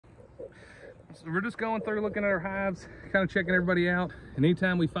So we're just going through looking at our hives, kind of checking everybody out. And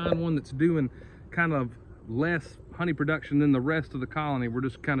anytime we find one that's doing kind of less honey production than the rest of the colony, we're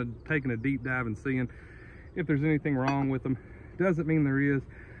just kind of taking a deep dive and seeing if there's anything wrong with them. Doesn't mean there is,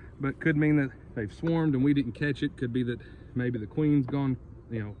 but could mean that they've swarmed and we didn't catch it. Could be that maybe the queen's gone,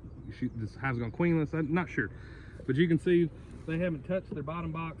 you know, this hive's gone queenless. I'm not sure, but you can see they haven't touched their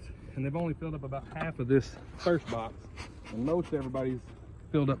bottom box and they've only filled up about half of this first box, and most everybody's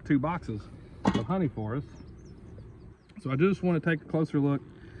filled up 2 boxes of honey for us. So I just want to take a closer look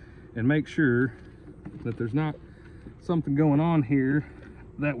and make sure that there's not something going on here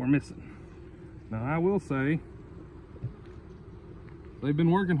that we're missing. Now I will say they've been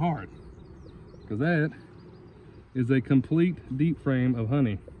working hard, because that is a complete deep frame of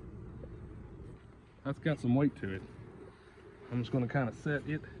honey. That's got some weight to it. I'm just going to kind of set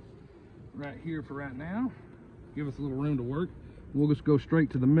it right here for right now, give us a little room to work. We'll just go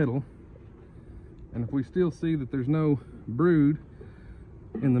straight to the middle, and if we still see that there's no brood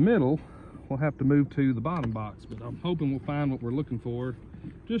in the middle, we'll have to move to the bottom box. But I'm hoping we'll find what we're looking for,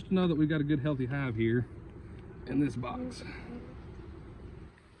 just to know that we've got a good healthy hive here in this box.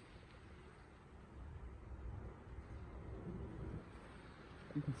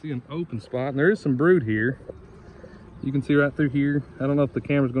 You can see an open spot, and there is some brood here. You can see right through here. I don't know if the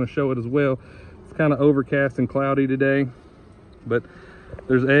camera's going to show it as well. It's kind of overcast and cloudy today, but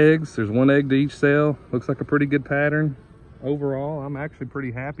there's eggs. There's 1 egg to each cell. Looks like a pretty good pattern. Overall, I'm actually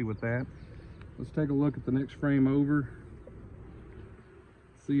pretty happy with that. Let's take a look at the next frame over.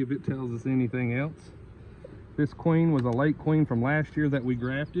 See if it tells us anything else. This queen was a late queen from last year that we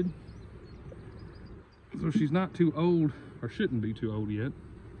grafted. So she's not too old, or shouldn't be too old yet.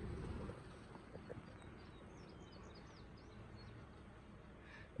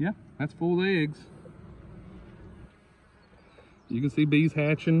 Yeah, that's full of eggs. You can see bees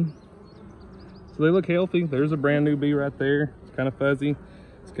hatching. So they look healthy. There's a brand new bee right there. It's kind of fuzzy.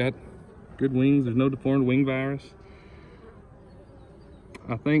 It's got good wings. There's no deformed wing virus.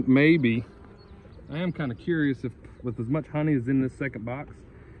 I think maybe, I am kind of curious if, with as much honey as in this second box,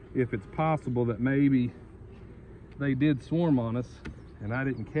 if it's possible that maybe they did swarm on us and I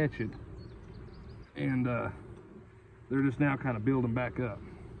didn't catch it, and they're just now kind of building back up.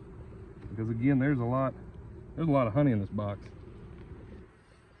 Because again, there's a lot of honey in this box.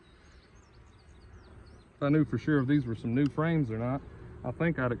 If I knew for sure if these were some new frames or not, I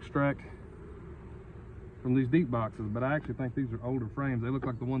think I'd extract from these deep boxes, but I actually think these are older frames. They look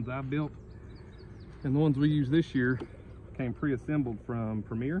like the ones I built, and the ones we used this year came pre-assembled from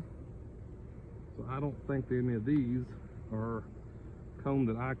Premier. So I don't think any of these are comb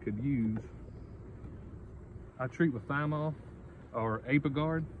that I could use. I treat with thymol or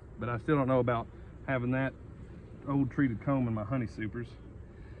Apiary, but I still don't know about having that old treated comb in my honey supers.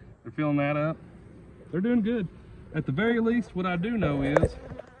 They're filling that up. They're doing good. At the very least, what I do know is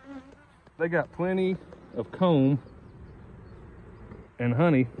they got plenty of comb and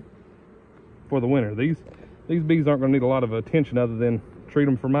honey for the winter. These bees aren't going to need a lot of attention other than treat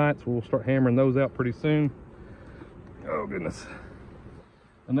them for mites. We'll start hammering those out pretty soon. Oh goodness.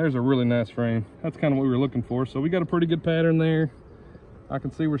 And there's a really nice frame. That's kind of what we were looking for. So we got a pretty good pattern there. I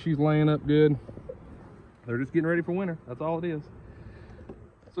can see where she's laying up good. They're just getting ready for winter. That's all it is.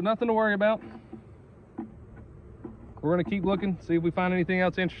 So nothing to worry about. We're going to keep looking, see if we find anything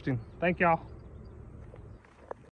else interesting. Thank y'all.